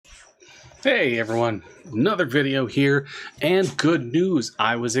Hey everyone, another video here, and good news,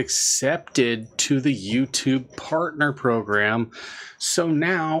 I was accepted to the YouTube Partner Program, so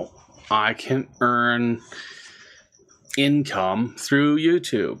now I can earn income through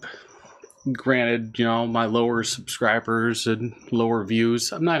YouTube. Granted, my lower subscribers and lower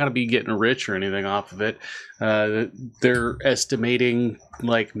views, I'm not going to be getting rich or anything off of it. They're estimating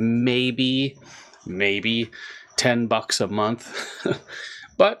like maybe $10 a month.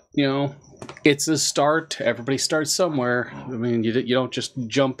 But, it's a start. Everybody starts somewhere. I mean, you don't just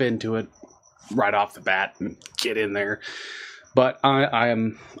jump into it right off the bat and get in there. But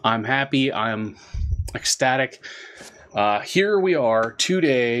I'm happy. I'm ecstatic. Here we are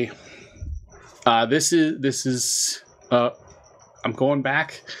today. This is I'm going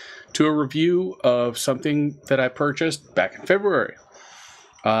back to a review of something that I purchased back in February.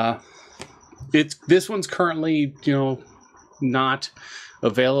 This one's currently, not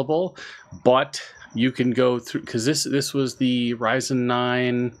available, but you can go through, because this was the Ryzen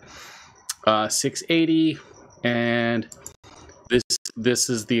 9 680, and this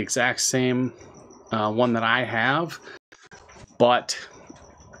is the exact same one that I have, but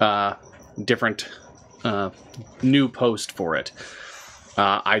different new post for it.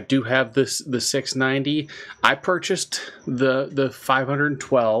 I do have the 690. I purchased the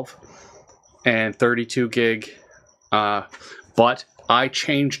 512 and 32 gig, but I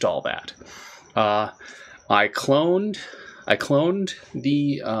changed all that. I cloned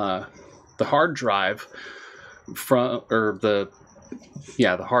the hard drive from, the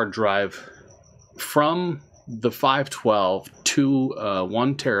hard drive from the 512 to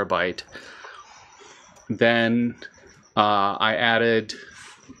 1 terabyte. Then I added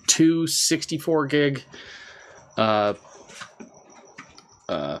two 64 gig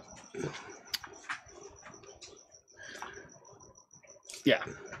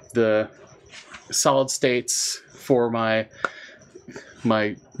the solid states for my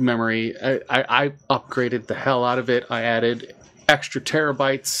memory. I upgraded the hell out of it. I added extra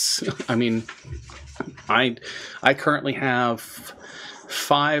terabytes. I mean, I currently have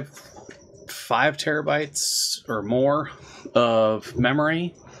five terabytes or more of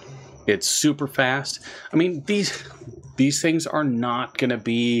memory. It's super fast. I mean, these things are not going to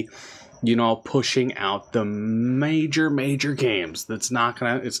be, pushing out the major games. It's not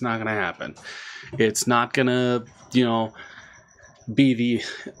gonna happen. It's not gonna, be the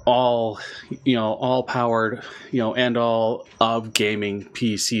all powered, end all of gaming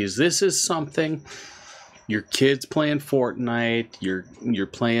PCs. This is something your kids playing Fortnite, you're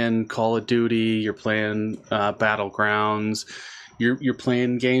playing Call of Duty, you're playing Battlegrounds, you're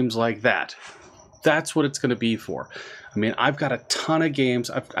playing games like that. That's what it's going to be for. I mean, I've got a ton of games.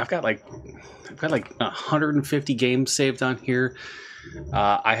 I've got like 150 games saved on here.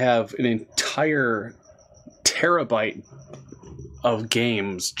 I have an entire terabyte of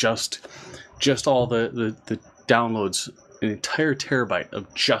games, just all the downloads, an entire terabyte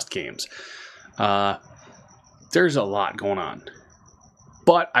of just games. There's a lot going on.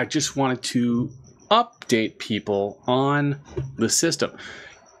 But I just wanted to update people on the system.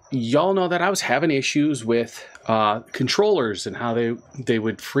 Y'all know that I was having issues with controllers and how they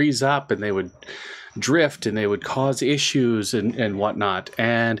would freeze up and they would drift and they would cause issues and whatnot.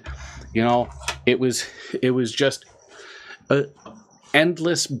 And it was just a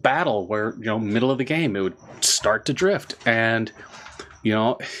endless battle where middle of the game it would start to drift, and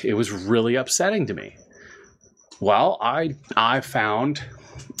it was really upsetting to me. Well, I found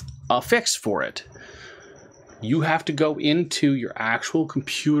a fix for it. You have to go into your actual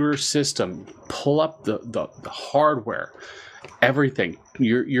computer system, pull up the hardware, everything,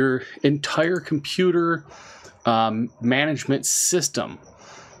 your entire computer management system.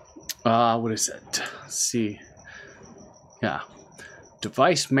 What is it? Let's see. Yeah,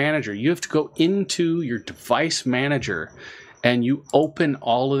 device manager. You have to go into your device manager and you open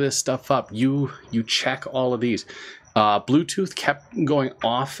all of this stuff up. You check all of these. Bluetooth kept going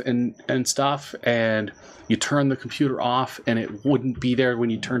off and stuff, and you turn the computer off and it wouldn't be there when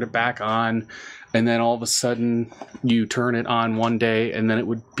you turned it back on, and then all of a sudden you turn it on one day and then it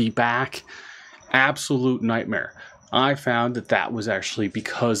would be back. Absolute nightmare. I found that was actually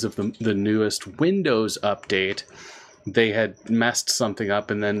because of the newest Windows update. They had messed something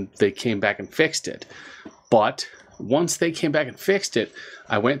up and then they came back and fixed it. But once they came back and fixed it,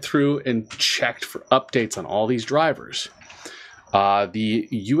 I went through and checked for updates on all these drivers. The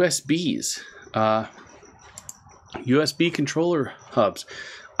USBs, USB controller hubs.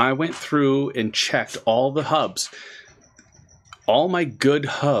 I went through and checked all the hubs. All my good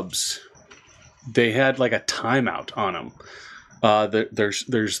hubs, they had like a timeout on them.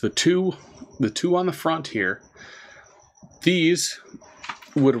 There's the two on the front here. These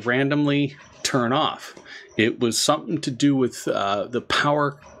would randomly turn off. It was something to do with the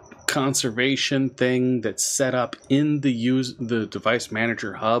power conservation thing that's set up in the device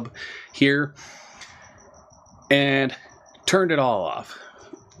manager hub here, and turned it all off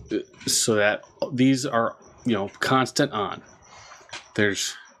so that these are, you know, constant on.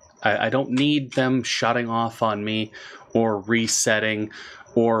 I don't need them shutting off on me or resetting,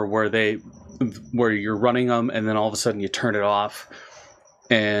 or where you're running them and then all of a sudden you turn it off.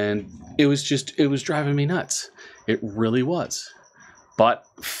 And it was driving me nuts. It really was. But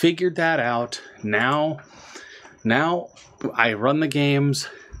figured that out. Now I run the games.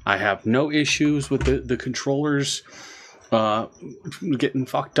 I have no issues with the controllers getting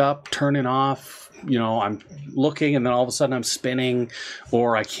fucked up, turning off. You know, I'm looking and then all of a sudden I'm spinning,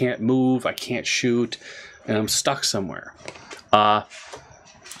 or I can't move, I can't shoot, and I'm stuck somewhere. I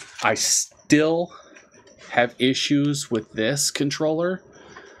still have issues with this controller.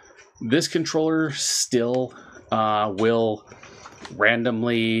 This controller still will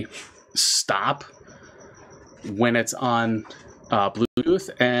randomly stop when it's on Bluetooth,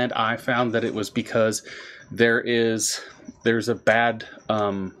 and I found that it was because there's a bad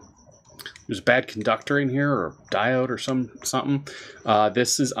conductor in here, or diode, or something.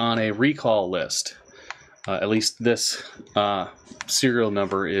 This is on a recall list. At least this serial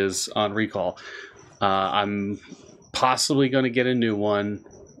number is on recall. I'm possibly going to get a new one,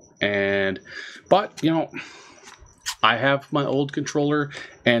 but you know, I have my old controller,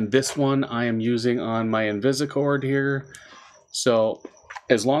 and this one I am using on my Invisicord here. So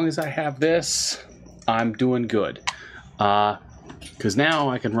as long as I have this, I'm doing good. Because now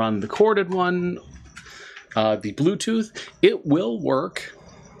I can run the corded one, the Bluetooth. It will work,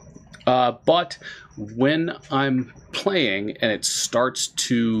 but when I'm playing and it starts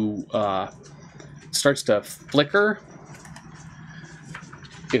to flicker,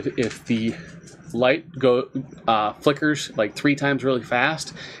 if the light flickers like 3 times really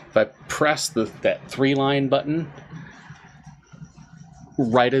fast, if I press that 3-line button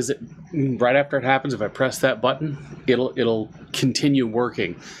right after it happens, if I press that button, it'll continue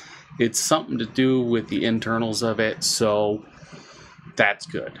working. It's something to do with the internals of it, so that's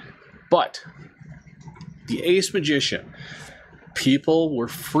good. But the Ace Magician, people were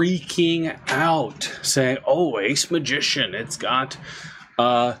freaking out, saying, "Oh, Ace Magician, it's got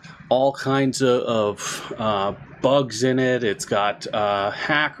all kinds of bugs in it. It's got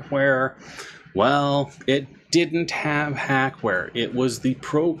hackware." Well, it didn't have hackware. It was the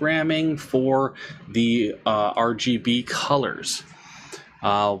programming for the RGB colors.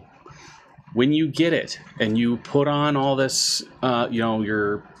 When you get it and you put on all this, you know,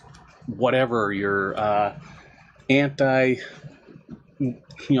 your whatever, your anti, you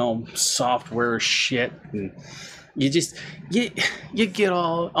know, software shit, and you just you get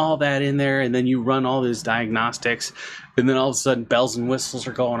all that in there, and then you run all these diagnostics, and then all of a sudden bells and whistles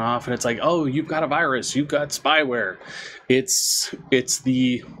are going off, and it's like, oh, you've got a virus, you've got spyware. It's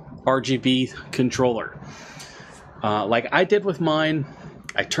the RGB controller. Like I did with mine,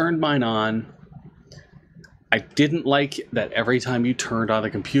 I turned mine on. I didn't like that every time you turned on the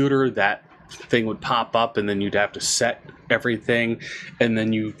computer, that thing would pop up, and then you'd have to set everything, and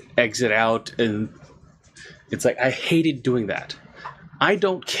then you exit out, and it's like, I hated doing that. I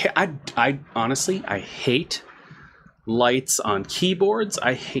don't care. I honestly, I hate lights on keyboards.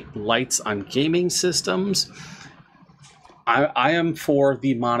 I hate lights on gaming systems. I am for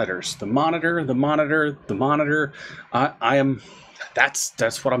the monitors. The monitor. I am.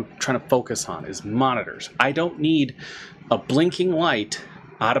 That's what I'm trying to focus on, is monitors. I don't need a blinking light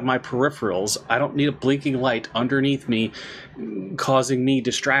out of my peripherals. I don't need a blinking light underneath me causing me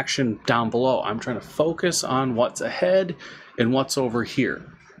distraction down below. I'm trying to focus on what's ahead and what's over here.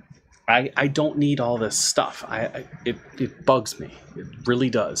 I don't need all this stuff. It bugs me. It really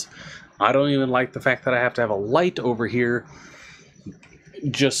does. I don't even like the fact that I have to have a light over here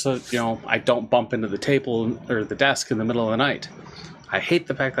just so, you know, I don't bump into the table or the desk in the middle of the night. I hate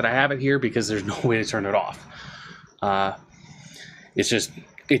the fact that I have it here because there's no way to turn it off. It's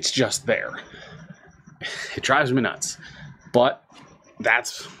just there. It drives me nuts, but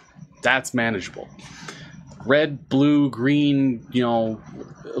that's manageable. Red, blue, green, you know,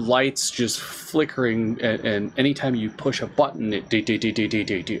 lights just flickering, and anytime you push a button,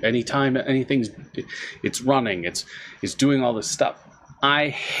 anytime anything's, it's running, it's doing all this stuff. I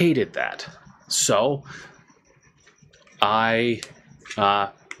hated that, so I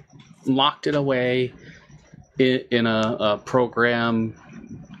locked it away in a program,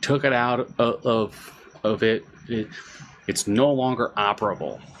 took it out of it. It's no longer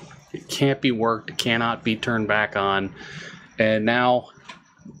operable. It can't be worked. It cannot be turned back on. And now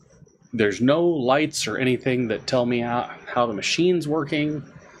there's no lights or anything that tell me how the machine's working.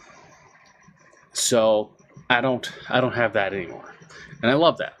 So I don't have that anymore. And I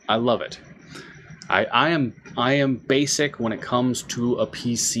love that. I love it. I am basic when it comes to a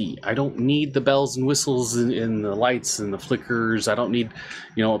PC. I don't need the bells and whistles and the lights and the flickers. I don't need,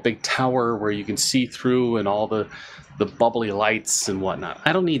 a big tower where you can see through and all the bubbly lights and whatnot.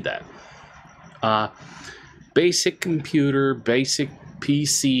 I don't need that. Basic computer, basic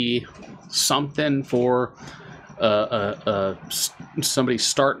PC, something for somebody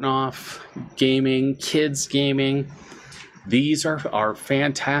starting off gaming, kids gaming. These are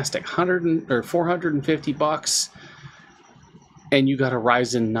fantastic. $450, and you got a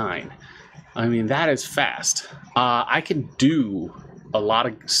Ryzen 9. I mean, that is fast. I can do a lot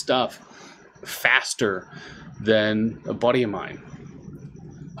of stuff faster than a buddy of mine.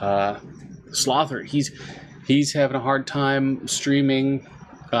 Slother, he's having a hard time streaming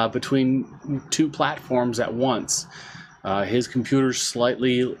between two platforms at once. His computer's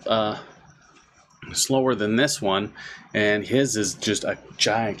slightly slower than this one, and his is just a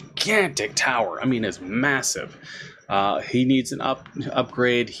gigantic tower. I mean, it's massive. He needs an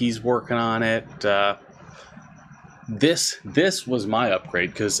upgrade. He's working on it. This was my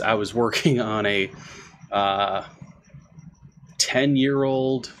upgrade because I was working on a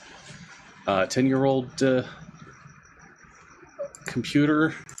 10-year-old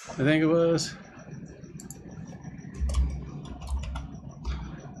computer, I think it was.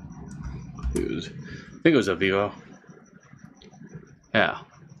 I think it was a Vivo. Yeah.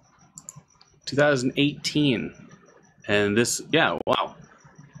 2018. And this, yeah, wow.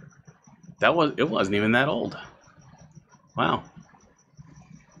 It wasn't even that old. Wow.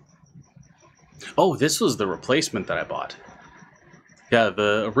 Oh, this was the replacement that I bought. Yeah,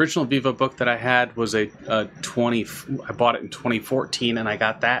 the original Vivo book that I had was I bought it in 2014, and I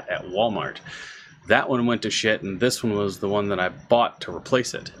got that at Walmart. That one went to shit, and this one was the one that I bought to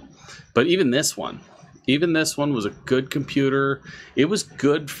replace it. But even this one was a good computer. It was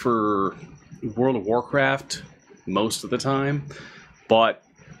good for World of Warcraft most of the time, but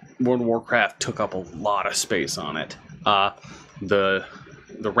World of Warcraft took up a lot of space on it. The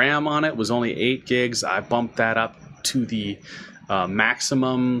RAM on it was only 8 gigs. I bumped that up to the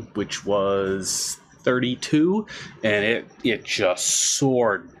maximum, which was 32, and it just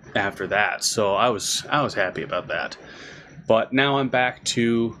soared after that. So I was happy about that. But now I'm back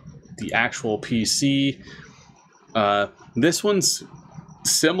to the actual PC. This one's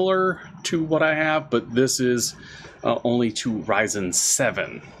similar to what I have, but this is only to Ryzen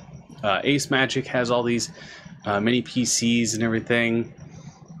 7. Ace Magic has all these mini PCs and everything.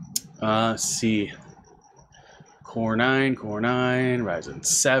 Let's see. Core 9, Ryzen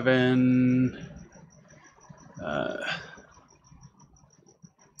 7.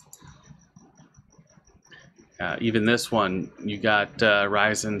 Even this one, you got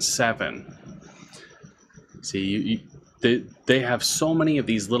Ryzen 7. See, they have so many of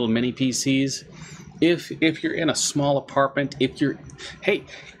these little mini PCs. If you're in a small apartment, if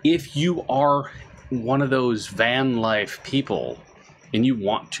you are one of those van life people and you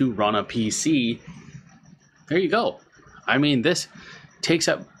want to run a PC, there you go. I mean, this takes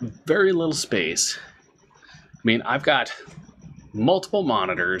up very little space. I mean, I've got multiple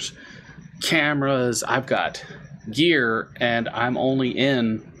monitors, cameras, I've got gear, and I'm only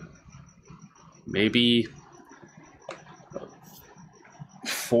in maybe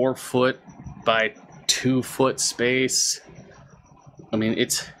 4 foot by 2 foot space. I mean,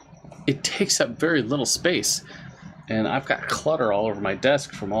 it takes up very little space, and I've got clutter all over my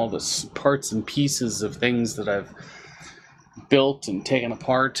desk from all the parts and pieces of things that I've built and taken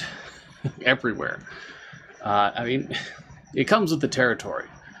apart everywhere. I mean, it comes with the territory.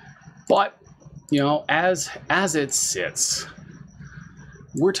 But, as it sits,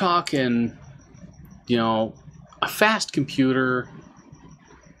 we're talking, a fast computer,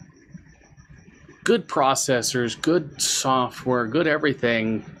 good processors, good software, good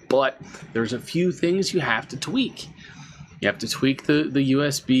everything, but there's a few things you have to tweak. You have to tweak the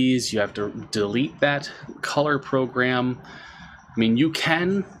USBs, you have to delete that color program. I mean, you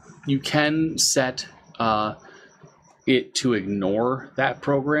can set it to ignore that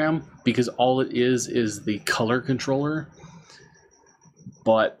program because all it is the color controller.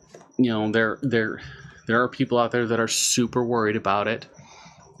 But there are people out there that are super worried about it,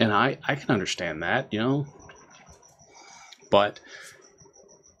 and I can understand that, but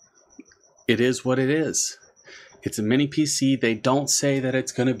it is what it is. It's a mini PC. They don't say that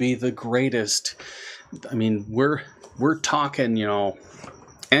it's going to be the greatest. I mean, we're talking, you know,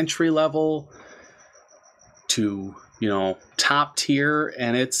 entry level to, you know, top tier,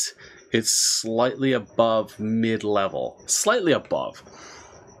 and it's slightly above mid-level, slightly above.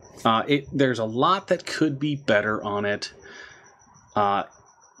 There's a lot that could be better on it. I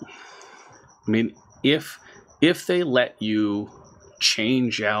mean, if they let you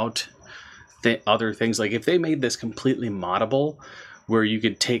change out the other things, like if they made this completely moddable, where you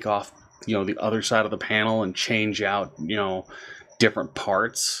could take off, you know, the other side of the panel and change out, you know, different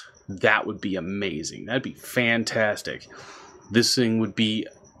parts, that would be amazing. That'd be fantastic. This thing would be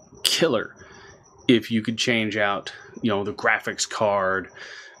killer if you could change out, you know, the graphics card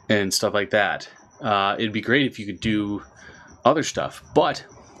and stuff like that. It'd be great if you could do other stuff, but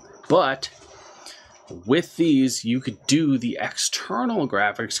with these, you could do the external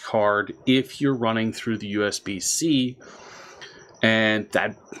graphics card if you're running through the USB-C, and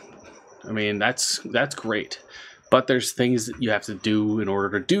that, I mean, that's great. But there's things that you have to do in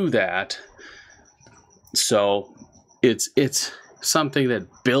order to do that. So it's something that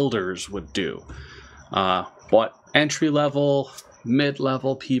builders would do. But entry level,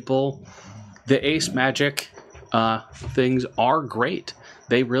 mid-level people, the Ace Magic things are great.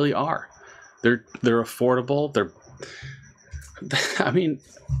 They really are. They're affordable. I mean,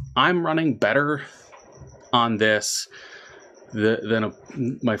 I'm running better on this than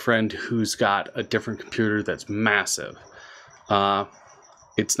my friend who's got a different computer that's massive.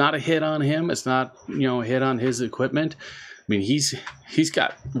 It's not a hit on him. It's not, you know, a hit on his equipment. I mean, he's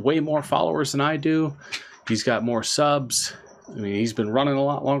got way more followers than I do. He's got more subs. I mean, he's been running a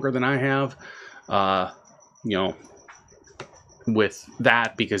lot longer than I have. You know, with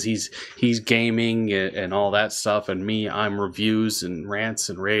that, because he's gaming and all that stuff, and me, I'm reviews and rants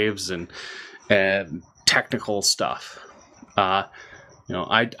and raves and technical stuff. You know,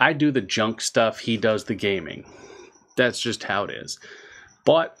 I do the junk stuff, he does the gaming. That's just how it is.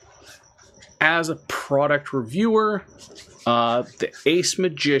 But as a product reviewer, the Ace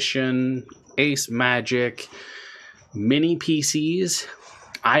Magician, Ace Magic mini PCs,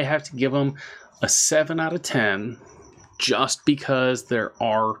 I have to give them a 7 out of 10, just because there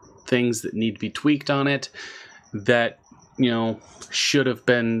are things that need to be tweaked on it that, you know, should have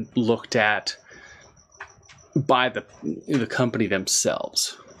been looked at by the company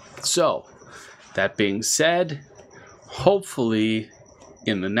themselves. So, that being said, hopefully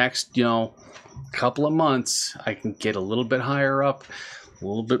in the next, you know, couple of months, I can get a little bit higher up, a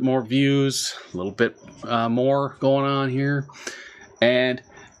little bit more views, a little bit more going on here. And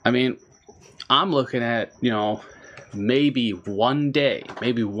I mean, I'm looking at, you know, maybe one day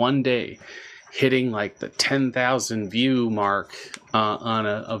hitting like the 10,000 view mark on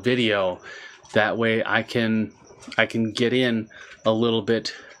a video. That way I can get in a little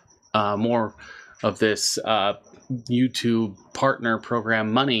bit more of this YouTube partner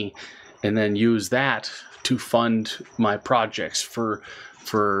program money, and then use that to fund my projects for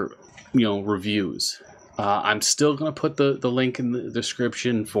you know, reviews. I'm still going to put the link in the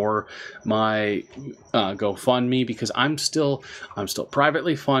description for my GoFundMe, because I'm still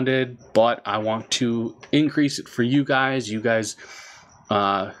privately funded, but I want to increase it for you guys. You guys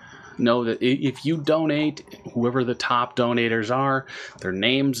know that if you donate, whoever the top donators are, their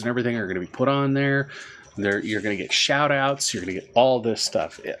names and everything are going to be put on there. You're going to get shout outs. You're going to get all this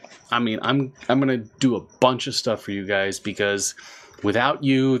stuff. I mean, I'm going to do a bunch of stuff for you guys, because without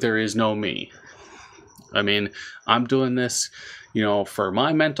you, there is no me. I mean, I'm doing this, you know, for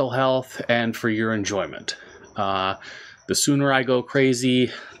my mental health and for your enjoyment. The sooner I go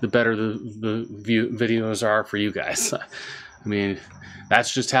crazy, the better the videos are for you guys. I mean,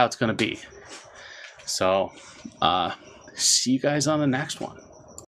 that's just how it's going to be. So, see you guys on the next one.